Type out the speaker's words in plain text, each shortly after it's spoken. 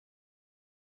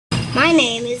My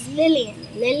name is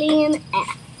Lillian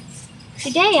F.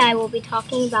 Today I will be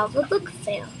talking about the book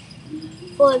fair.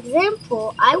 For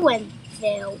example, I went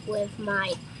there with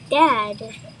my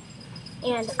dad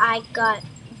and I got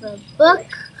the book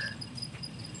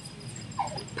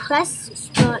Press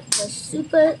Start the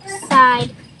Super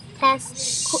Side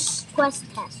Quest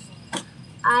Test.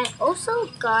 I also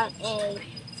got a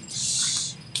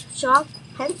sharp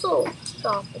pencil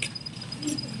sharp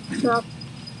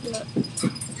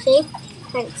shaped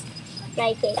pencil,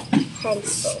 like a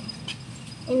pencil,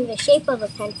 in the shape of a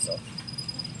pencil.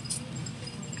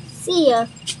 See ya.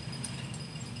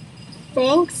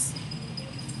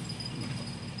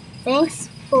 Thanks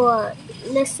for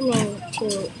listening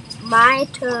to my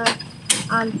turn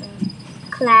on the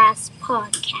class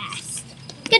podcast.